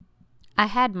I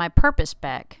had my purpose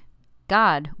back.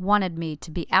 God wanted me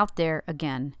to be out there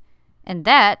again. And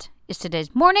that is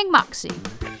today's Morning Moxie.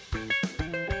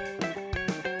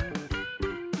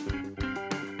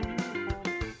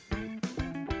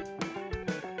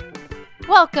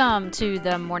 Welcome to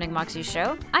the Morning Moxie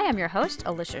Show. I am your host,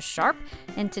 Alicia Sharp,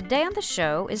 and today on the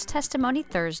show is Testimony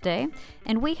Thursday,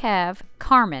 and we have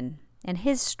Carman and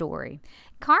his story.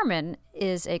 Carman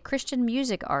is a Christian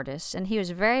music artist, and he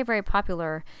was very, very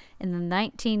popular in the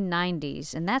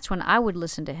 1990s, and that's when I would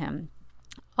listen to him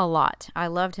a lot. I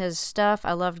loved his stuff.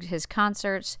 I loved his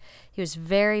concerts. He was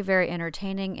very, very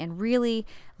entertaining and really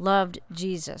loved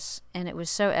Jesus, and it was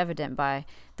so evident by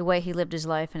the way he lived his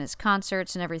life and his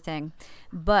concerts and everything.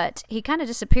 But he kind of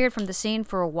disappeared from the scene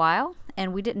for a while,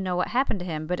 and we didn't know what happened to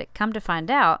him, but it come to find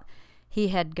out he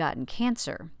had gotten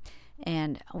cancer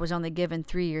and was only given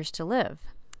 3 years to live.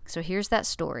 So here's that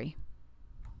story.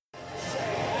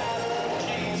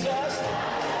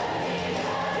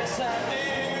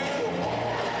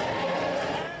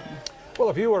 Well,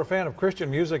 if you were a fan of Christian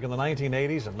music in the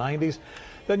 1980s and 90s,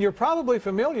 then you're probably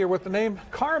familiar with the name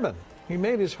Carman. He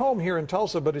made his home here in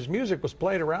Tulsa, but his music was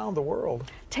played around the world.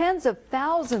 Tens of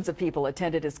thousands of people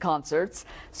attended his concerts.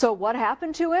 So what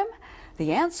happened to him?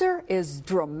 The answer is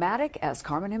dramatic as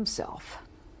Carman himself.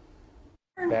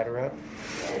 Batter up.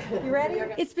 You ready?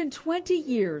 It's been 20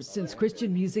 years since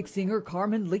Christian music singer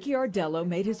Carman Licciardello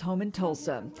made his home in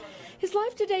Tulsa. His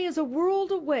life today is a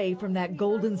world away from that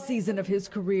golden season of his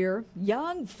career,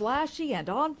 young, flashy, and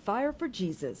on fire for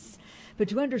Jesus. But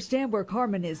to understand where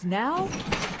Carman is now,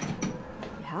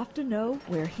 you have to know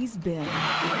where he's been.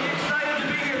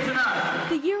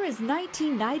 The year is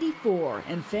 1994,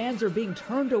 and fans are being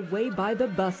turned away by the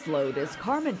busload as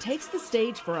Carman takes the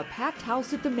stage for a packed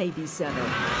house at the Mabee Center.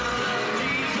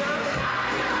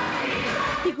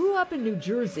 He grew up in New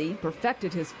Jersey,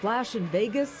 perfected his flash in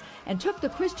Vegas, and took the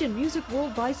Christian music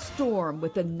world by storm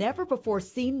with a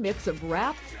never-before-seen mix of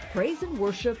rap, praise and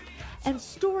worship, and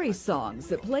story songs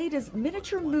that played as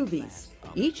miniature movies,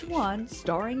 each one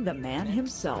starring the man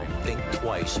himself. Think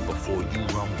twice before you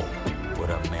rumble. What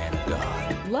a man of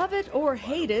God. Love it or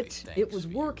hate it, it was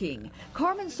working.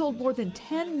 Carman sold more than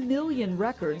 10 million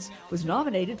records, was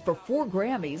nominated for 4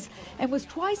 Grammys, and was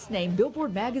twice named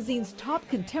Billboard magazine's top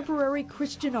contemporary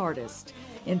Christian artist.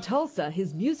 In Tulsa,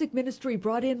 his music ministry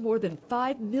brought in more than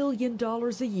 $5 million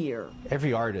a year.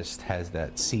 Every artist has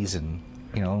that season,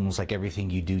 almost like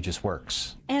everything you do just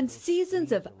works. And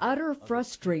seasons of utter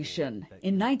frustration.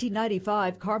 In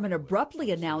 1995, Carman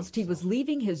abruptly announced he was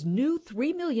leaving his new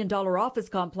 $3 million office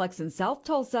complex in South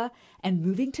Tulsa and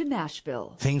moving to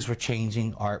Nashville. Things were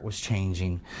changing, art was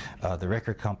changing. The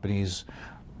record companies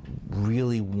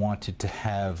really wanted to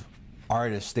have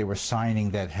artists they were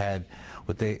signing that had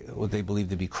what they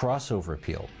believed to be crossover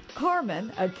appeal.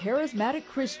 Carman, a charismatic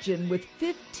Christian with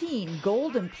 15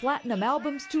 gold and platinum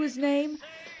albums to his name,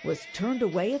 was turned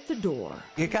away at the door.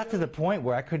 It got to the point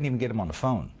where I couldn't even get him on the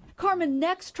phone. Carman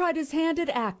next tried his hand at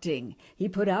acting. He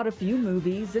put out a few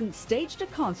movies and staged a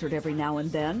concert every now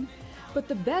and then. But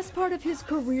the best part of his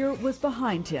career was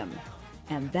behind him.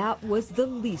 And that was the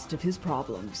least of his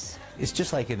problems. It's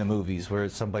just like in the movies where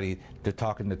somebody, they're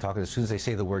talking. As soon as they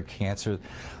say the word cancer,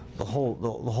 the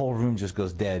whole room just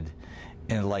goes dead.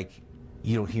 And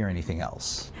you don't hear anything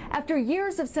else. After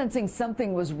years of sensing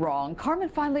something was wrong, Carman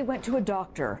finally went to a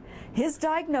doctor. His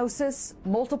diagnosis,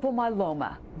 multiple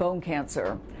myeloma, bone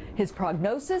cancer. His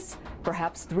prognosis,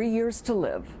 perhaps 3 years to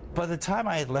live. By the time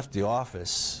I had left the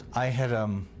office, I had,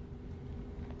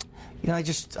 I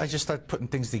just started putting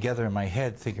things together in my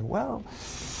head, thinking, well,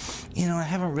 I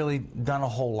haven't really done a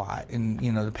whole lot in,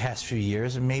 the past few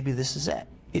years, and maybe this is it.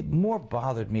 It more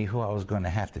bothered me who I was going to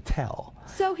have to tell.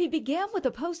 So he began with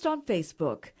a post on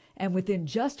Facebook, and within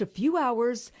just a few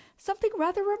hours, something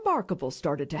rather remarkable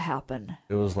started to happen.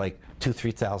 It was like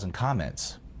 2,000-3,000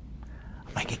 comments.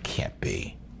 I'm like, it can't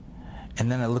be.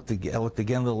 And then I looked again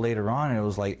a little later on, and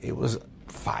it was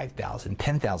 5,000,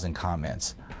 10,000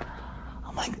 comments.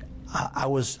 I'm like, I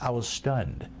was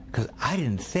stunned because I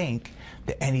didn't think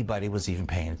that anybody was even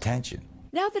paying attention.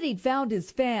 Now that he'd found his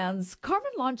fans,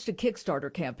 Carman launched a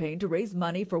Kickstarter campaign to raise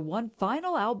money for one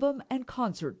final album and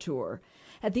concert tour.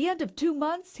 At the end of 2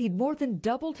 months, he'd more than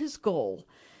doubled his goal.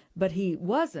 But he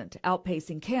wasn't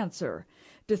outpacing cancer.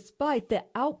 Despite the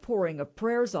outpouring of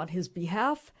prayers on his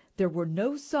behalf, there were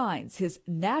no signs his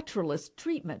naturalist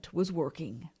treatment was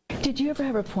working. Did you ever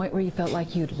have a point where you felt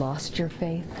like you'd lost your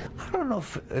faith? I don't know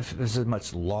if there's as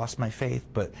much lost my faith,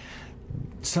 but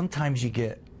sometimes you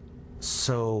get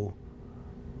so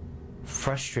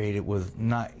frustrated with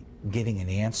not getting an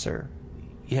answer,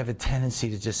 you have a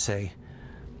tendency to just say,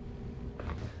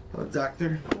 Hello,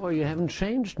 doctor. Oh, you haven't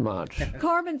changed much.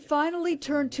 Carman finally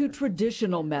turned to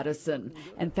traditional medicine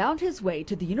and found his way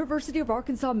to the University of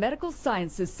Arkansas Medical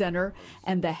Sciences Center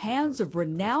and the hands of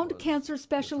renowned cancer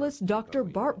specialist Dr.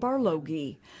 Bart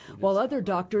Barloghi. While other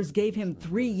doctors gave him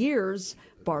 3 years,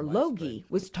 Barloghi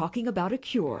was talking about a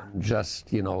cure. Just,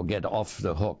 get off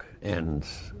the hook and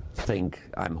think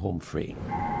I'm home free.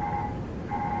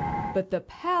 But the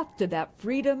path to that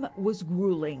freedom was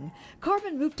grueling.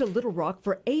 Carman moved to Little Rock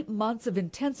for 8 months of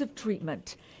intensive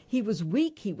treatment. He was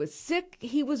weak, he was sick,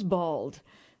 he was bald.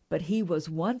 But he was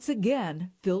once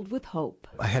again filled with hope.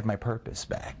 I had my purpose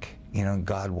back.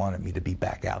 God wanted me to be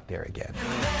back out there again.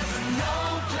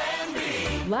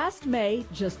 Last May,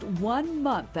 just 1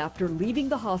 month after leaving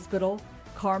the hospital,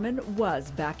 Carman was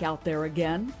back out there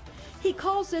again. He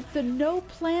calls it the No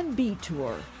Plan B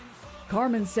Tour.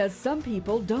 Carman says some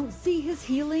people don't see his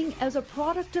healing as a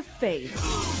product of faith.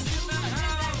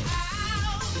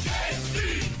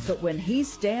 But when he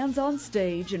stands on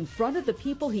stage in front of the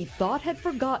people he thought had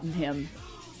forgotten him,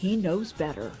 he knows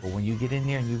better. But when you get in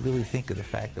there and you really think of the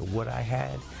fact of what I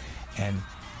had and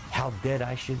how dead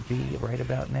I should be right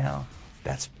about now,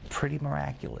 that's pretty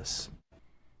miraculous.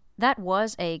 That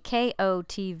was a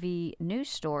KOTV news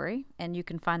story, and you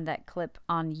can find that clip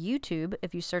on YouTube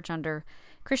if you search under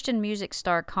Christian music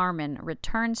star Carman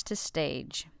returns to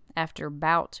stage after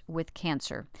bout with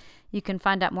cancer. You can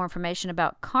find out more information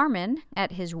about Carman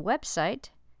at his website,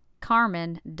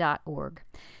 carman.org.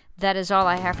 That is all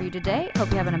I have for you today.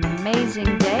 Hope you have an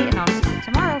amazing day, and I'll see you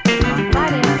tomorrow on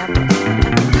Friday. God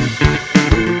bless.